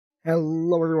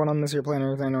Hello everyone on this here planet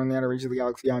Earth and on the outer reaches of the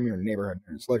galaxy. I'm your neighborhood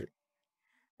nerd Sledgy.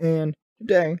 And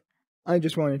today, I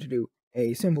just wanted to do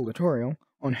a simple tutorial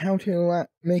on how to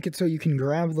make it so you can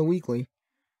grab the weekly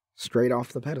straight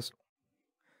off the pedestal.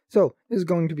 So, this is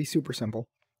going to be super simple.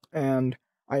 And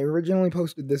I originally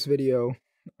posted this video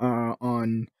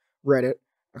on Reddit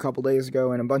a couple days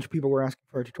ago, and a bunch of people were asking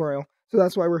for a tutorial, so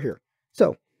that's why we're here.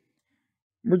 So,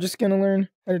 we're just going to learn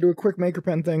how to do a quick maker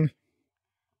pen thing.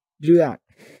 Do that.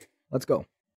 Let's go.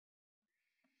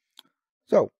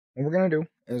 So, what we're going to do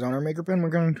is on our maker pen, we're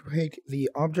going to take the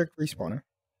object respawner,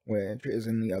 which is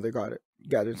in the other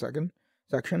gadget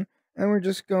section, and we're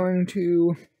just going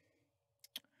to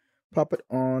pop it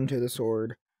onto the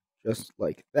sword just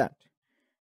like that.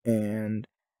 And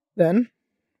then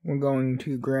we're going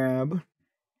to grab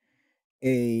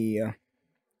a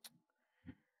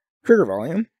trigger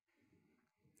volume,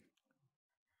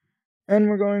 and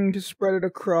we're going to spread it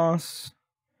across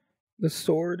the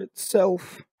sword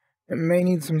itself. It may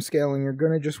need some scaling. You're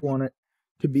going to just want it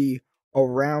to be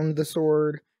around the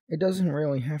sword. It doesn't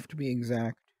really have to be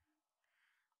exact.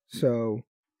 So,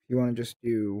 if you want to just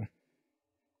do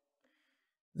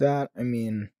that, I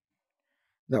mean,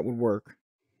 that would work.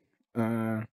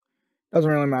 Doesn't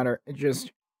really matter. It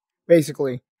just,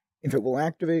 basically, if it will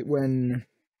activate when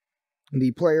the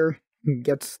player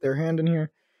gets their hand in here,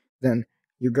 then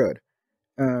you're good.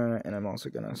 And I'm also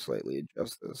going to slightly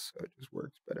adjust this so it just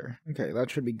works better. Okay,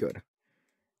 that should be good.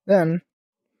 Then,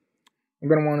 I'm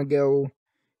going to want to go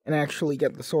and actually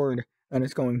get the sword that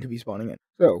it's going to be spawning in.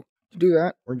 So, to do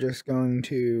that, we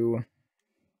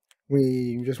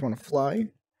just want to fly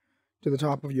to the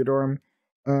top of your dorm.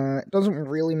 It doesn't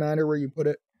really matter where you put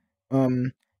it.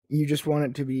 You just want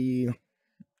it to be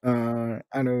out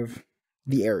of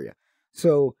the area.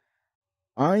 So,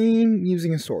 I'm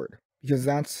using a sword, because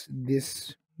that's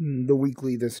the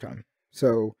weekly this time.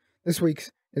 So this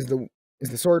week's is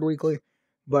the sword weekly,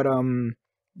 but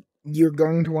you're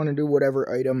going to want to do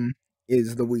whatever item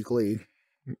is the weekly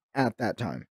at that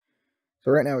time. So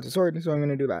right now it's a sword, so I'm going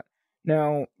to do that.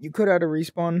 Now, you could add a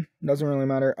respawn, doesn't really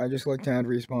matter. I just like to add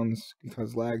respawns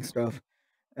because lag stuff.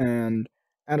 And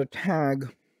add a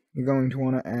tag, you're going to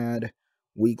want to add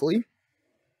weekly.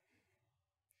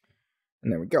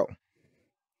 And there we go.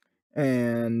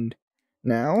 And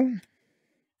now,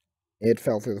 it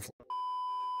fell through the floor.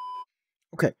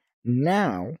 Okay,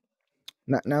 now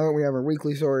that we have our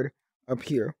weekly sword up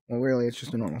here, well, really, it's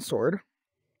just a normal sword.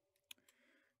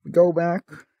 We go back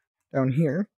down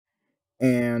here,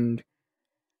 and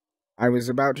I was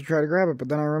about to try to grab it, but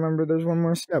then I remembered there's one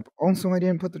more step. Also, I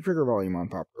didn't put the trigger volume on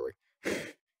properly.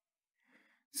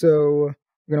 So,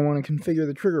 we're going to want to configure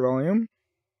the trigger volume,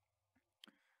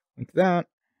 like that,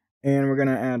 and we're going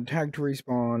to add tag to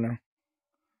respawn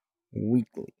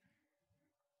weekly.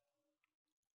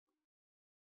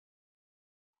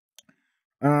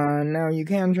 Now you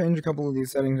can change a couple of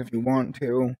these settings if you want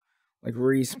to, like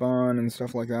respawn and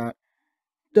stuff like that.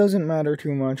 Doesn't matter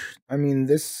too much. I mean,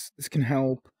 this can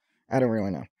help. I don't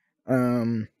really know.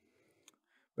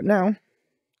 But now,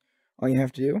 all you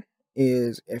have to do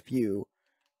is if you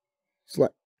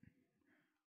select,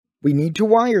 we need to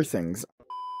wire things.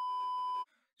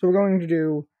 So we're going to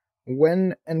do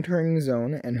when entering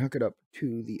zone and hook it up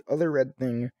to the other red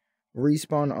thing,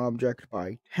 respawn object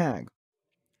by tag,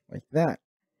 like that.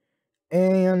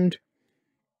 And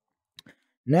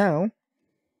now,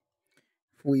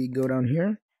 if we go down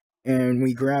here and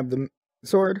we grab the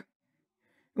sword,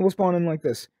 it will spawn in like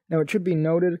this. Now, it should be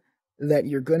noted that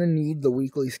you're going to need the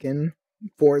weekly skin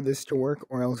for this to work,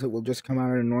 or else it will just come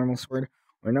out in a normal sword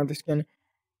or another skin.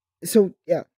 So,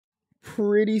 yeah,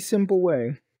 pretty simple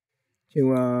way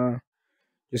to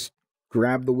just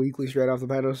grab the weekly straight off the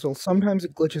pedestal. Sometimes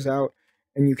it glitches out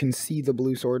and you can see the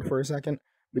blue sword for a second,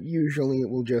 but usually it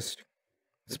will just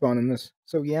spawn in this.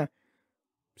 So yeah,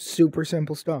 super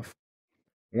simple stuff.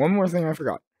 One more thing I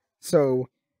forgot. So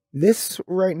this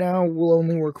right now will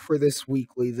only work for this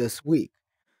weekly this week.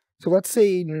 So let's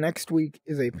say next week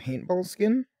is a paintball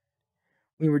skin.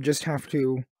 We would just have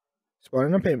to spawn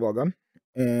in a paintball gun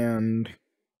and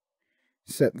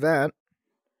set that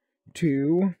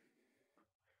to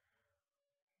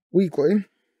weekly.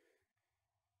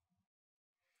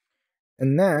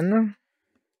 And then,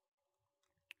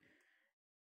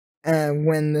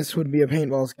 when this would be a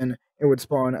paintball skin, it would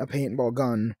spawn a paintball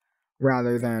gun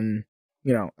rather than,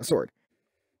 a sword.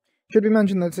 Should be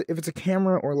mentioned that if it's a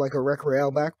camera or like a Rec Rail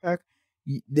backpack,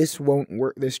 this won't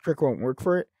work. This trick won't work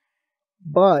for it.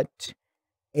 But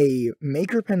a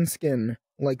maker pen skin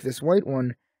like this white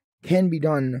one can be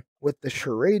done with the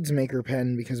Charades maker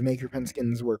pen, because maker pen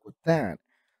skins work with that.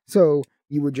 So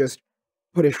you would just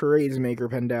put a charades maker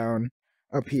pen down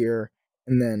up here,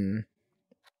 and then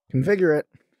configure it,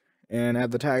 and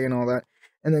add the tag and all that,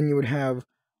 and then you would have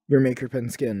your maker pen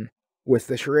skin with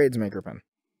the charades maker pen.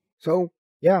 So,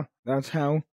 yeah, that's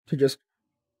how to just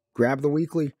grab the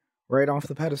weekly right off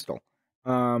the pedestal.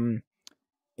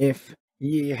 If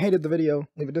you hated the video,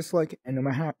 leave a dislike, and no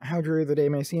matter how dreary the day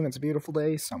may seem, it's a beautiful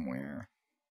day somewhere.